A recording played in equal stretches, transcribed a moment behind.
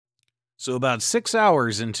So about 6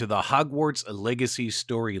 hours into the Hogwarts Legacy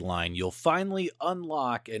storyline, you'll finally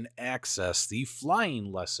unlock and access the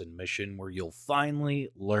flying lesson mission where you'll finally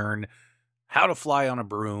learn how to fly on a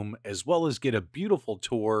broom, as well as get a beautiful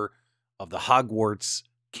tour of the Hogwarts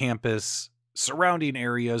campus, surrounding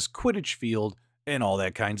areas, Quidditch field, and all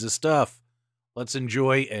that kinds of stuff. Let's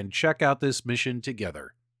enjoy and check out this mission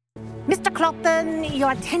together. Mr. Clopton,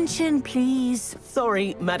 your attention, please.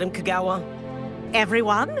 Sorry, Madam Kagawa.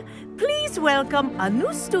 Everyone, please welcome a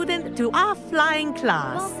new student to our flying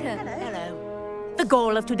class. Welcome. Hello. The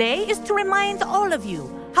goal of today is to remind all of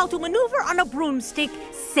you how to maneuver on a broomstick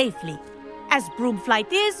safely, as broom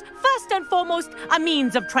flight is, first and foremost, a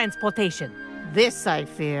means of transportation. This, I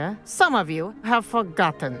fear, some of you have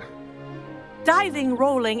forgotten. Diving,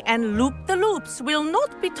 rolling, and loop-the-loops will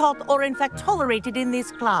not be taught or in fact tolerated in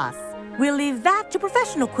this class. We'll leave that to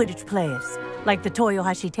professional Quidditch players, like the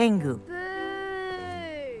Toyohashi Tengu. Boo!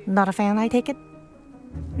 Not a fan, I take it?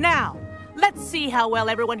 Now, let's see how well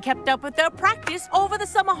everyone kept up with their practice over the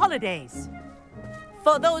summer holidays.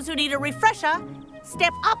 For those who need a refresher,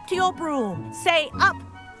 step up to your broom, say up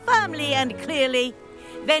firmly and clearly,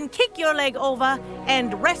 then kick your leg over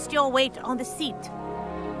and rest your weight on the seat.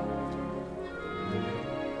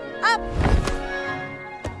 Up!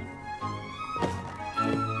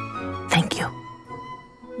 Thank you.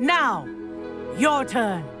 Now, your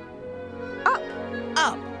turn. Up!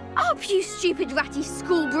 Up! Up, you stupid ratty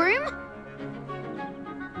school broom!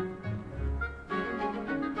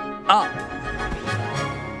 Up!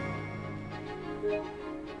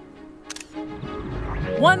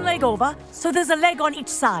 One leg over, so there's a leg on each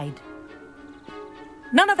side.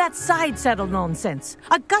 None of that side saddle nonsense.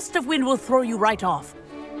 A gust of wind will throw you right off.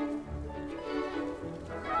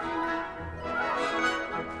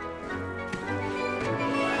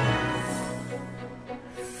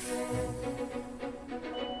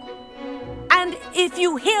 And if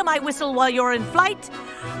you hear my whistle while you're in flight,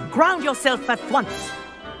 ground yourself at once.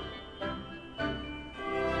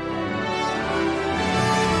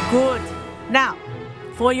 Good. Now,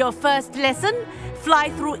 for your first lesson,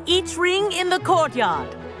 fly through each ring in the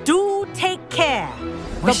courtyard. Do take care.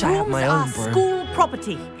 Wish The I had brooms my are own broom. school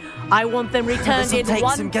property. I want them returned This'll in take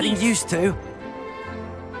one some getting piece. used to.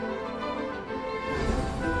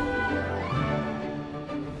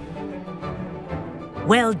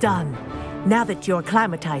 Well done. Now that you're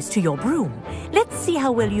acclimatized to your broom, let's see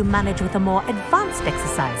how well you manage with a more advanced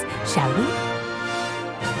exercise, shall we?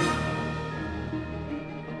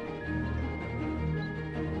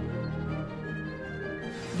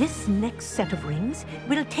 This next set of rings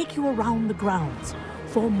will take you around the grounds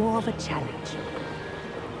for more of a challenge.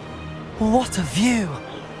 What a view!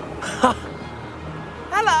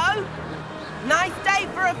 Hello! Nice day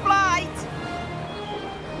for a flight!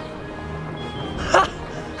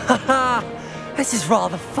 Haha! This is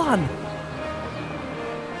rather fun.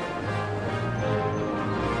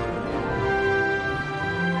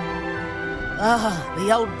 Ah,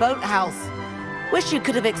 the old boathouse. Wish you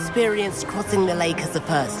could have experienced crossing the lake as a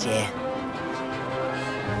first year.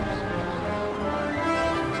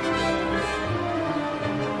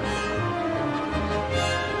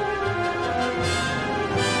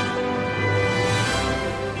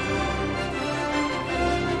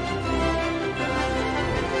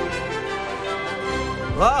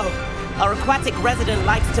 Whoa, our aquatic resident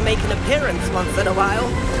likes to make an appearance once in a while.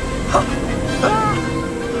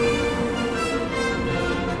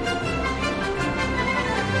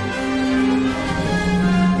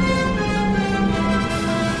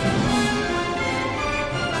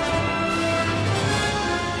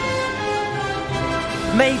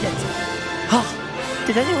 Made it! Oh,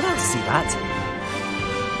 did anyone else see that?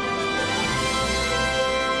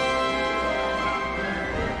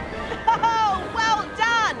 Oh, well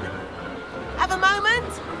done! Have a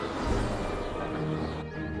moment?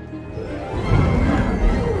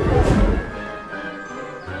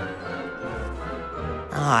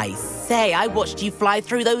 I say, I watched you fly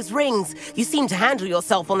through those rings. You seem to handle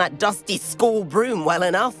yourself on that dusty school broom well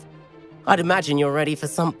enough. I'd imagine you're ready for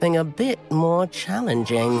something a bit more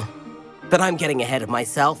challenging. But I'm getting ahead of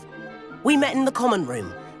myself. We met in the common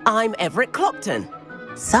room. I'm Everett Clopton.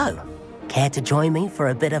 So, care to join me for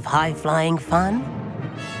a bit of high-flying fun?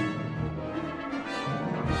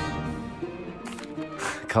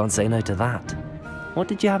 Can't say no to that. What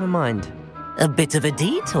did you have in mind? A bit of a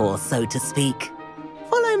detour, so to speak.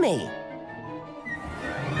 Follow me.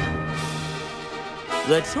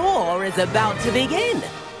 The tour is about to begin.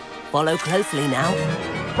 Follow closely now.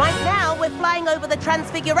 Right now, we're flying over the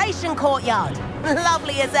Transfiguration Courtyard.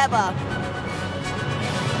 Lovely as ever.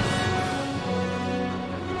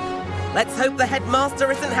 Let's hope the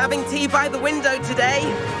headmaster isn't having tea by the window today.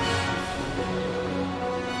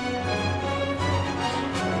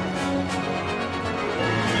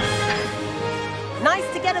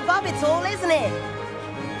 Nice to get above it all, isn't it?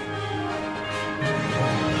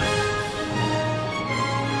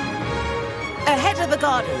 Ahead of the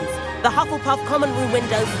gardens, the Hufflepuff common room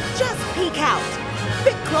windows just peek out.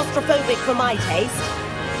 Bit claustrophobic for my taste.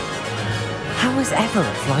 How is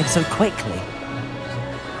Everett flying so quickly?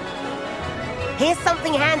 Here's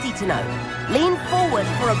something handy to know. Lean forward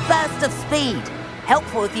for a burst of speed.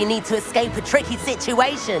 Helpful if you need to escape a tricky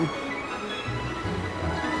situation.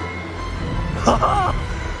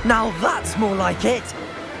 Ha! Now that's more like it.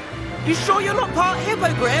 You sure you're not part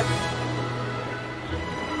hippogriff?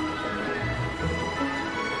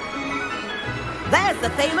 There's the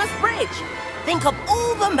famous bridge. Think of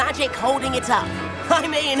all the magic holding it up. I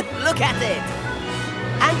mean, look at it.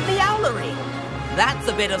 And the Owlery. That's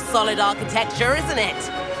a bit of solid architecture, isn't it?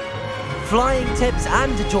 Flying tips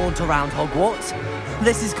and a jaunt around Hogwarts.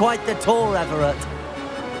 This is quite the tour, Everett.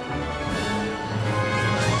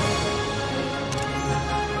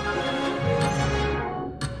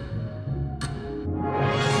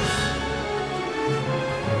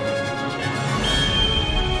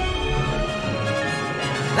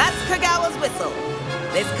 That's Kagawa's whistle.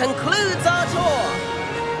 This concludes our tour.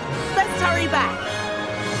 Let's hurry back.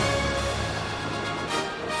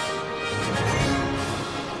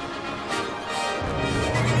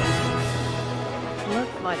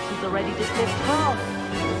 Looks like she's already dismissed class.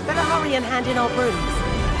 Better hurry and hand in our brooms.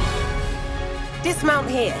 Dismount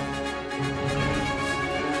here.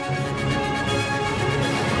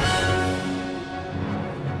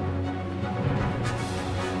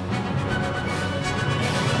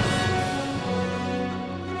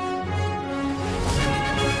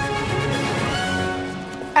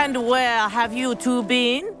 And where have you two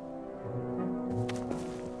been?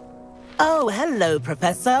 Oh, hello,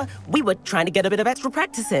 Professor. We were trying to get a bit of extra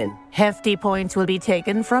practice in. Hefty points will be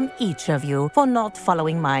taken from each of you for not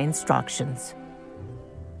following my instructions.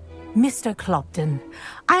 Mr. Clopton,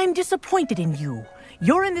 I'm disappointed in you.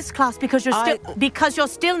 You're in this class because you're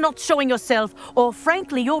still not showing yourself, or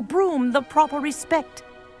frankly, your broom the proper respect.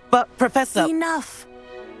 But, Professor... Enough.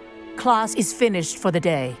 Class is finished for the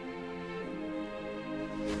day.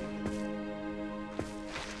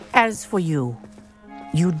 As for you,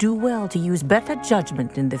 you do well to use better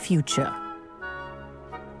judgment in the future.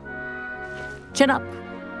 Chin up.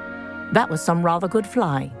 That was some rather good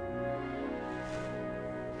flying.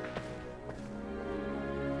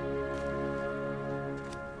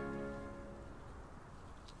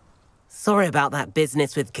 Sorry about that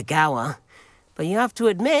business with Kagawa, but you have to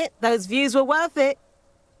admit, those views were worth it.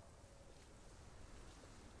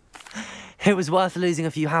 It was worth losing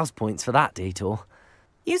a few house points for that detour.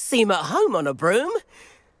 You seem at home on a broom.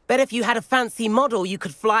 Bet if you had a fancy model, you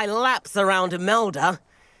could fly laps around Imelda.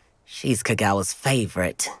 She's Kagawa's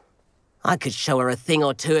favorite. I could show her a thing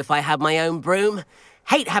or two if I had my own broom.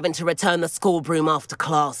 Hate having to return the school broom after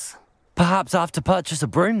class. Perhaps I have to purchase a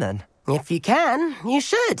broom then? If you can, you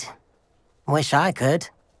should. Wish I could.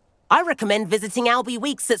 I recommend visiting Albie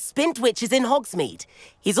Weeks at Spintwitches in Hogsmeade.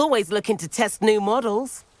 He's always looking to test new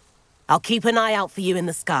models. I'll keep an eye out for you in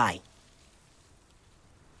the sky.